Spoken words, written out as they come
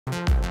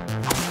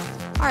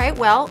All right,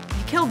 well,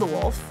 you killed the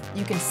wolf.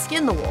 You can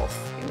skin the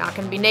wolf. You're not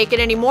gonna be naked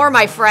anymore,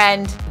 my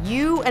friend.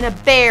 You and a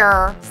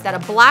bear, is that a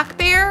black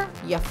bear?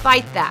 You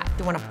fight that.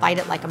 You wanna fight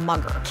it like a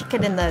mugger. Kick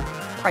it in the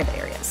private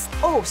areas.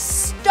 Oh,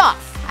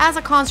 stuff. As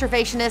a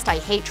conservationist, I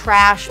hate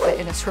trash, but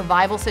in a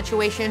survival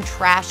situation,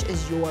 trash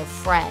is your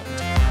friend.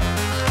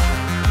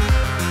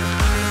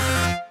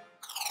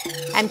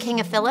 I'm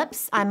Kinga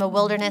Philipps. I'm a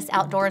wilderness,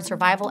 outdoor, and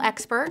survival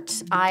expert.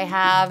 I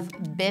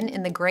have been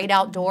in the great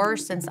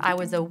outdoors since I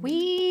was a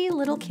wee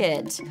little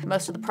kid.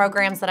 Most of the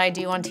programs that I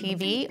do on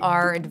TV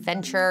are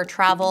adventure,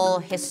 travel,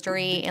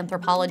 history,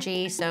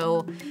 anthropology,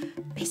 so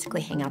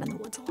basically hang out in the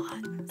woods a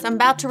lot. So I'm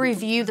about to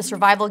review the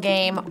survival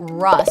game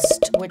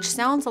Rust, which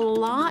sounds a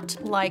lot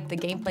like the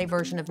gameplay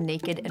version of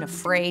Naked and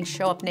Afraid.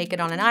 Show up naked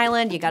on an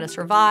island, you gotta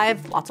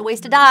survive, lots of ways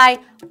to die,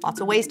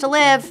 lots of ways to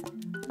live.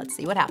 Let's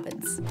see what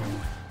happens.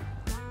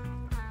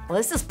 Well,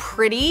 this is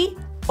pretty.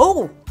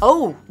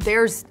 Oh,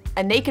 there's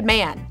a naked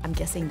man. I'm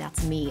guessing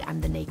that's me,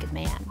 I'm the naked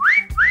man.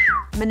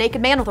 I'm a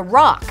naked man with a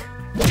rock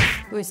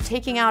who is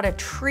taking out a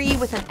tree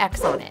with an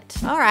X on it.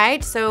 All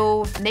right,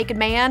 so naked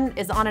man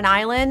is on an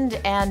island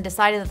and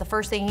decided that the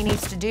first thing he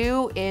needs to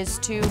do is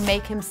to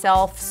make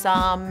himself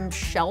some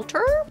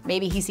shelter.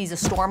 Maybe he sees a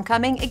storm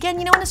coming. Again,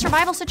 you know, in a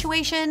survival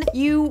situation,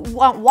 you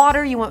want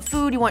water, you want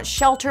food, you want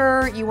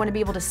shelter, you want to be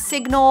able to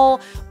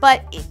signal,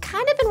 but it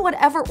kind of in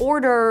whatever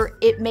order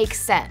it makes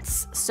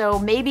sense. So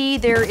maybe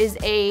there is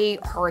a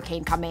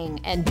hurricane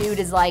coming and dude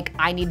is like,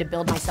 I need to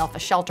build myself a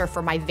shelter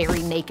for my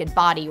very naked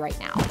body right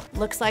now.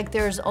 Looks like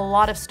there's a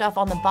lot of stuff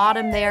on the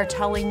bottom there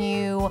telling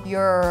you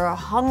your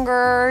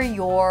hunger,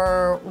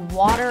 your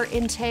water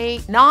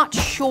intake. Not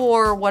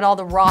sure what all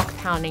the rock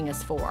pounding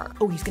is for.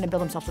 Oh, he's gonna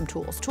build himself some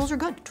tools. Tools are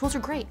good, tools are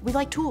great. We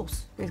like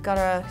tools. He's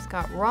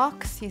got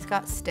rocks, he's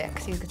got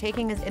sticks. He's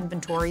taking his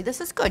inventory.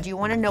 This is good, you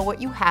wanna know what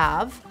you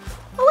have.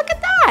 Oh, look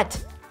at that!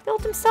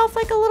 Built himself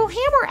like a little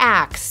hammer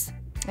axe.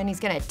 And he's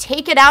gonna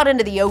take it out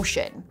into the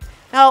ocean.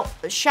 Now,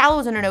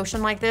 shallows in an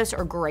ocean like this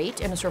are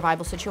great in a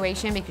survival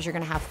situation because you're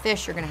gonna have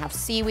fish, you're gonna have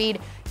seaweed,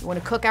 you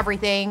wanna cook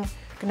everything,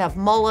 you're gonna have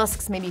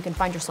mollusks, maybe you can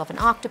find yourself an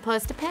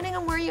octopus. Depending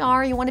on where you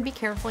are, you wanna be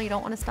careful, you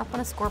don't wanna step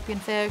on a scorpion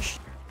fish.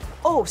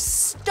 Oh,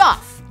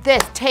 stuff!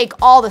 Take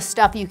all the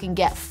stuff you can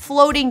get,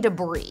 floating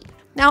debris.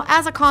 Now,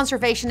 as a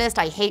conservationist,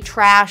 I hate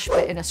trash,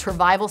 but in a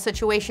survival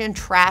situation,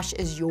 trash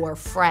is your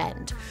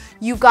friend.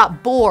 You've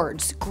got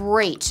boards,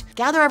 great.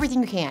 Gather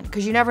everything you can,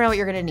 because you never know what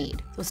you're gonna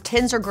need. Those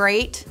tins are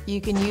great. You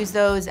can use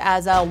those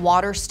as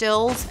water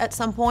stills at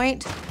some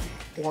point,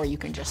 or you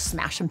can just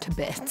smash them to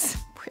bits.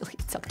 Really,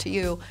 it's up to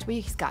you.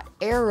 He's got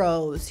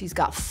arrows, he's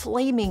got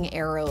flaming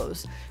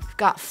arrows, we've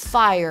got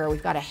fire,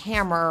 we've got a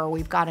hammer,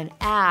 we've got an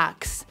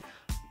axe.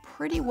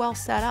 Pretty well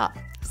set up.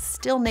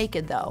 Still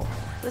naked though.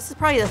 This is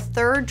probably the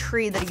third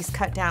tree that he's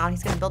cut down.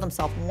 He's gonna build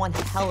himself one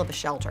hell of a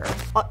shelter.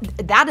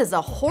 That is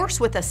a horse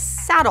with a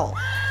saddle.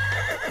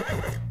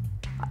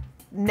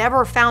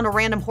 Never found a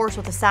random horse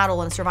with a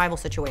saddle in a survival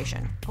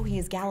situation. Oh, he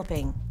is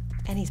galloping.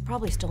 And he's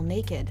probably still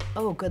naked.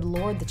 Oh, good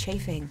Lord, the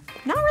chafing.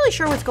 Not really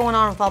sure what's going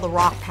on with all the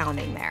rock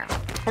pounding there.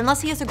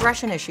 Unless he has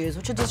aggression issues,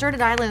 which a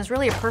deserted island is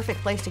really a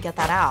perfect place to get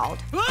that out.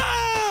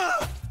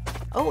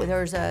 Oh,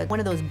 there's one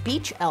of those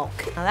beach elk.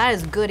 Now that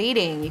is good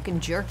eating. You can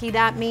jerky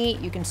that meat,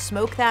 you can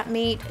smoke that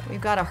meat.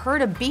 We've got a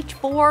herd of beach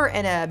boar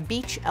and a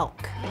beach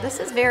elk. This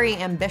is very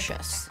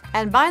ambitious.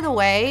 And by the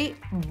way,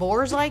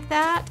 boars like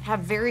that have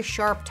very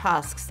sharp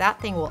tusks.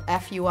 That thing will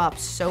F you up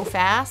so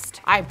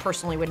fast. I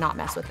personally would not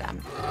mess with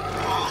them.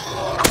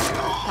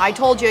 I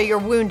told you you're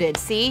wounded.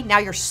 See, now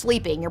you're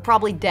sleeping. You're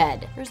probably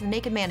dead. There's the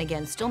naked man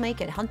again, still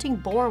naked, hunting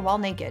boar while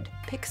naked.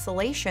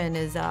 Pixelation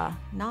is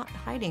not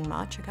hiding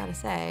much, I gotta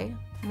say.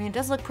 I mean, it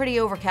does look pretty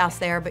overcast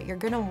there, but you're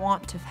gonna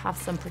want to have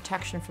some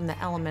protection from the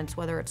elements,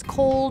 whether it's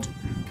cold,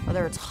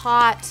 whether it's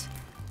hot.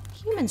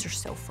 Humans are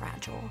so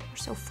fragile. We're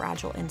so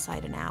fragile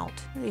inside and out.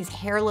 These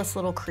hairless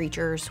little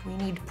creatures, we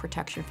need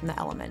protection from the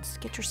elements.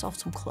 Get yourself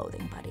some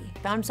clothing, buddy.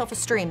 Found himself a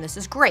stream, this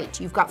is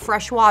great. You've got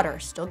fresh water.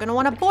 Still gonna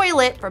wanna boil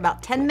it for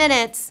about 10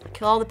 minutes.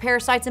 Kill all the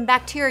parasites and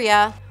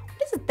bacteria.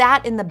 What is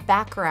that in the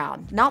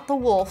background? Not the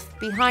wolf,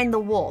 behind the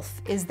wolf.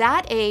 Is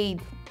that a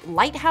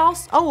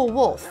lighthouse? Oh, a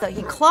wolf.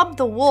 He clubbed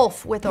the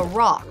wolf with a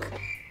rock.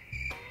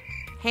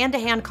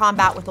 Hand-to-hand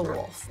combat with a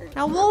wolf.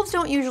 Now, wolves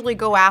don't usually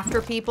go after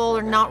people.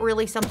 They're not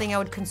really something I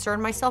would concern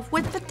myself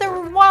with, but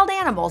they're wild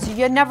animals.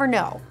 You never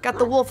know. Got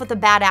the wolf with a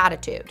bad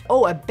attitude.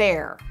 Oh, a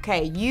bear.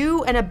 Okay,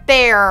 you and a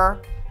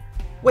bear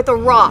with a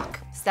rock.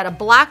 Is that a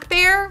black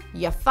bear?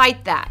 You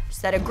fight that. Is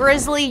that a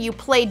grizzly? You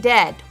play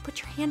dead.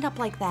 Put your hand up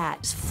like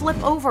that. Just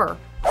flip over.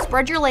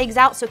 Spread your legs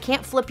out so it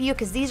can't flip you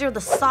because these are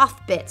the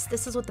soft bits.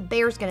 This is what the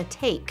bear's gonna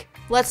take.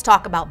 Let's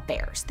talk about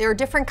bears. There are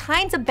different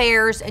kinds of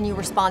bears and you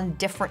respond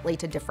differently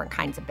to different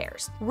kinds of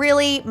bears.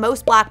 Really,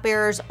 most black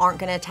bears aren't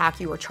gonna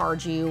attack you or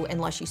charge you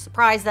unless you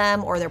surprise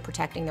them or they're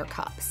protecting their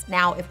cubs.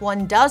 Now, if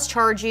one does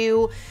charge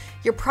you,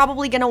 you're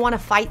probably gonna wanna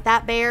fight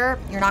that bear.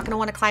 You're not gonna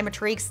wanna climb a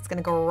tree because it's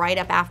gonna go right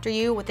up after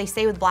you. What they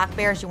say with black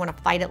bears, you wanna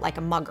fight it like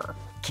a mugger.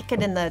 Kick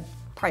it in the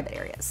private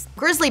areas.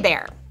 Grizzly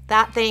bear.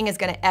 that thing is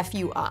gonna F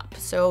you up.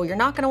 So you're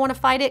not gonna wanna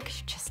fight it because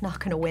you're just not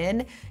gonna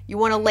win. You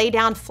wanna lay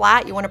down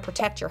flat, you wanna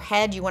protect your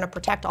head, you wanna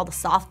protect all the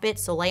soft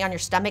bits, so lay on your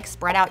stomach,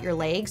 spread out your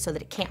legs so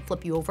that it can't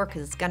flip you over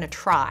because it's gonna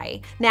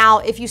try. Now,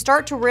 if you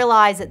start to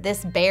realize that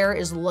this bear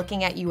is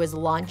looking at you as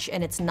lunch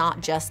and it's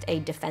not just a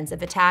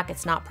defensive attack,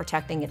 it's not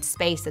protecting its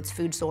space, its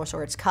food source,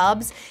 or its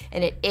cubs,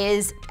 and it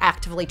is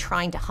actively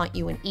trying to hunt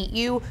you and eat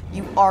you,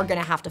 you are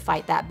gonna have to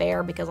fight that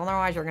bear because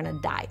otherwise you're gonna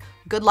die.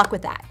 Good luck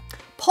with that.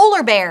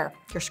 Polar bear,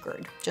 you're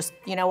screwed. Just,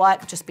 you know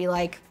what? Just be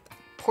like,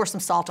 pour some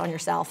salt on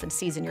yourself and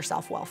season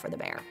yourself well for the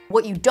bear.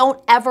 What you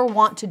don't ever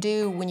want to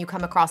do when you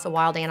come across a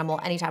wild animal,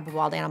 any type of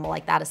wild animal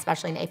like that,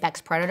 especially an apex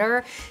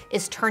predator,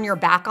 is turn your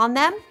back on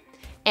them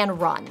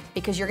and run,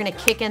 because you're gonna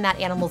kick in that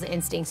animal's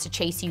instincts to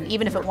chase you,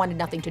 even if it wanted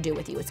nothing to do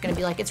with you. It's gonna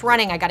be like, it's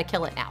running, I gotta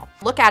kill it now.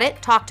 Look at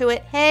it, talk to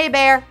it. Hey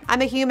bear,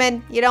 I'm a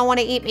human. You don't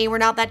wanna eat me, we're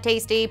not that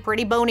tasty,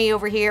 pretty bony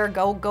over here.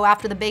 Go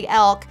after the big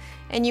elk.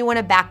 And you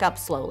wanna back up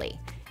slowly.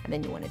 And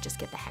then you wanna just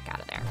get the heck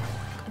out of there.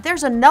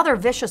 There's another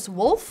vicious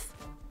wolf.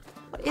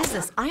 What is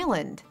this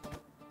island?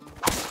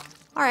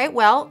 All right,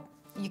 well,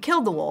 you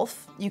killed the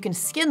wolf. You can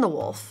skin the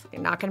wolf.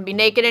 You're not gonna be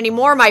naked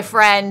anymore, my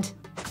friend.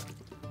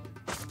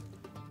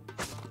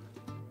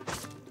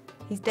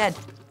 He's dead.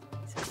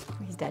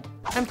 He's dead.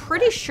 I'm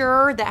pretty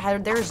sure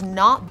that there's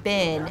not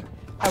been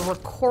a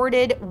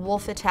recorded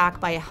wolf attack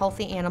by a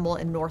healthy animal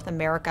in North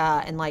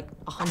America in like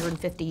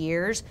 150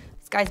 years.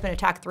 This guy's been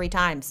attacked 3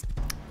 times.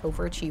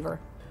 Overachiever.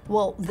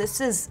 Well,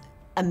 this is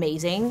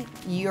amazing.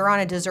 You're on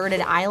a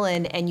deserted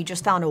island and you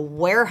just found a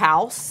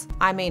warehouse.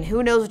 I mean,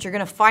 who knows what you're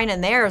gonna find in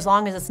there, as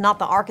long as it's not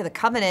the Ark of the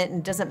Covenant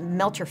and doesn't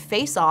melt your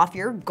face off,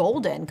 you're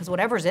golden, because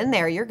whatever's in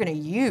there, you're gonna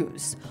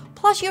use.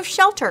 Plus you have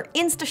shelter,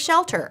 insta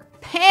shelter.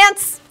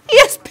 Pants,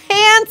 yes,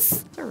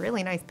 pants. They're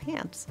really nice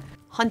pants.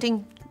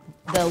 Hunting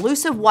the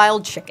elusive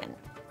wild chicken.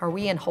 Are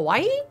we in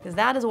Hawaii? Because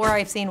that is where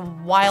I've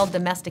seen wild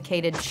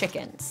domesticated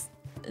chickens.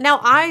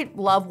 Now, I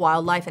love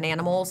wildlife and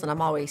animals, and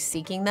I'm always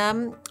seeking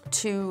them.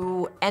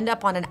 To end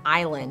up on an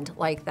island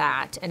like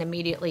that and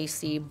immediately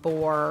see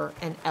boar,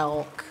 an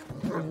elk,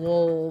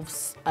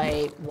 wolves,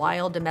 a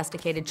wild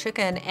domesticated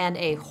chicken, and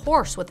a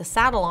horse with a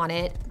saddle on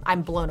it,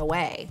 I'm blown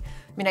away.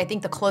 I mean, I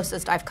think the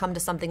closest I've come to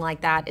something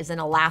like that is in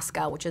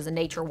Alaska, which is a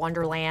nature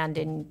wonderland,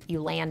 and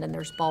you land and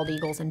there's bald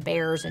eagles and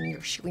bears and you're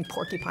shooting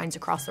porcupines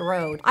across the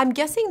road. I'm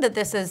guessing that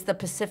this is the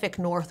Pacific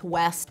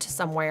Northwest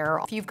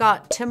somewhere. If you've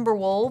got timber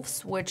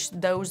wolves, which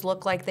those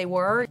look like they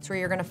were, it's where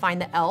you're gonna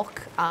find the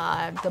elk,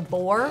 the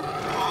boar.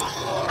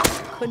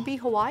 Could be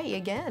Hawaii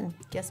again.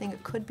 Guessing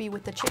it could be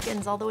with the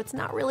chickens, although it's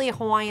not really a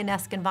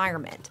Hawaiian-esque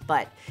environment,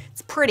 but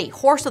it's pretty.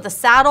 Horse with a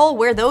saddle,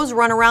 where those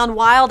run around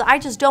wild, I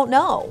just don't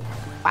know.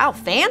 Wow,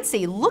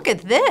 fancy, look at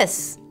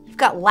this. You've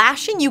got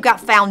lashing, you've got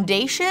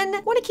foundation.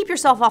 You wanna keep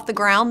yourself off the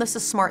ground. This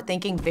is smart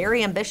thinking,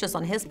 very ambitious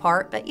on his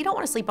part, but you don't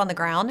wanna sleep on the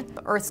ground.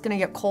 The earth's gonna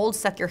get cold,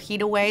 suck your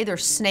heat away.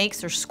 There's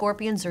snakes, there's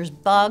scorpions, there's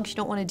bugs. You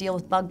don't wanna deal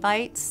with bug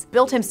bites.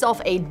 Built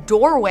himself a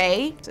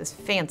doorway. This is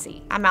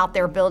fancy. I'm out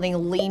there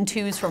building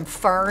lean-tos from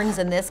ferns,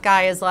 and this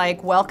guy is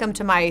like, welcome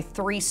to my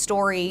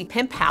 3-story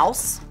pimp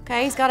house.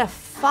 Okay, he's got a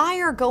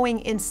fire going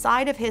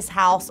inside of his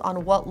house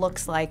on what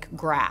looks like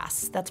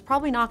grass. That's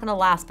probably not gonna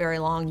last very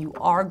long. You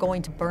are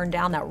going to burn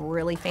down that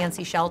really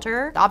fancy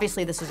shelter.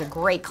 Obviously, this is a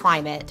great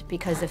climate,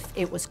 because if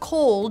it was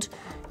cold,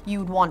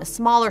 you'd want a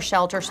smaller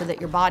shelter so that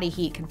your body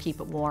heat can keep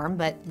it warm.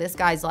 But this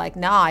guy's like,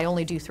 nah, I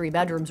only do 3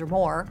 bedrooms or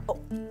more. Oh.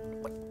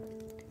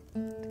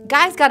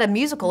 Guy's got a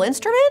musical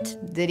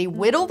instrument? Did he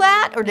whittle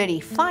that, or did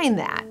he find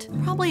that?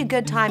 Probably a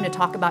good time to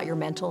talk about your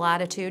mental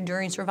attitude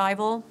during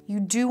survival. You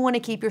do want to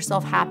keep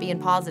yourself happy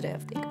and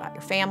positive. Think about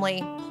your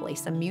family, play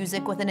some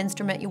music with an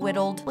instrument you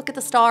whittled, look at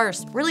the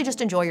stars, really just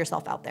enjoy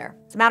yourself out there.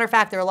 As a matter of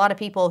fact, there are a lot of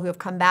people who have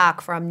come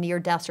back from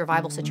near-death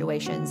survival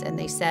situations, and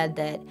they said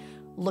that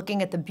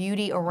looking at the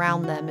beauty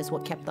around them is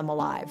what kept them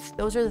alive.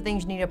 Those are the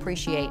things you need to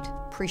appreciate.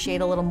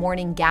 Appreciate a little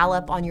morning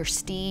gallop on your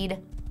steed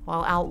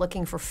while out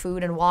looking for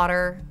food and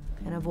water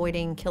and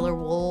avoiding killer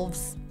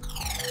wolves.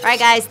 All right,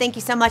 guys, thank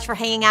you so much for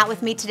hanging out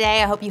with me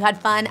today. I hope you had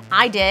fun.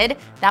 I did.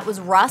 That was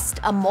Rust,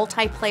 a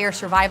multiplayer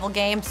survival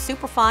game.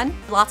 Super fun.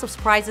 Lots of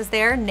surprises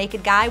there.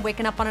 Naked guy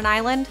waking up on an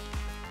island.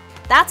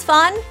 That's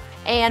fun.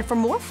 And for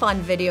more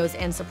fun videos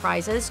and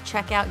surprises,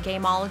 check out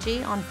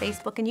Gamology on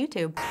Facebook and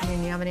YouTube. I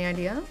mean, you have any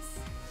ideas?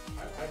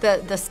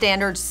 The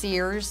standard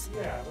Sears.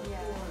 Yeah.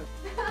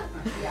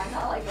 Yeah,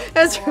 not like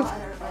That's a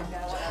full-on or like no,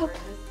 whatever,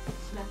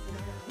 just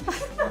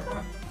messing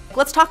around.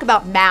 Let's talk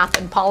about math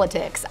and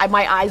politics.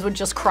 My eyes would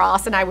just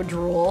cross and I would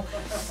drool.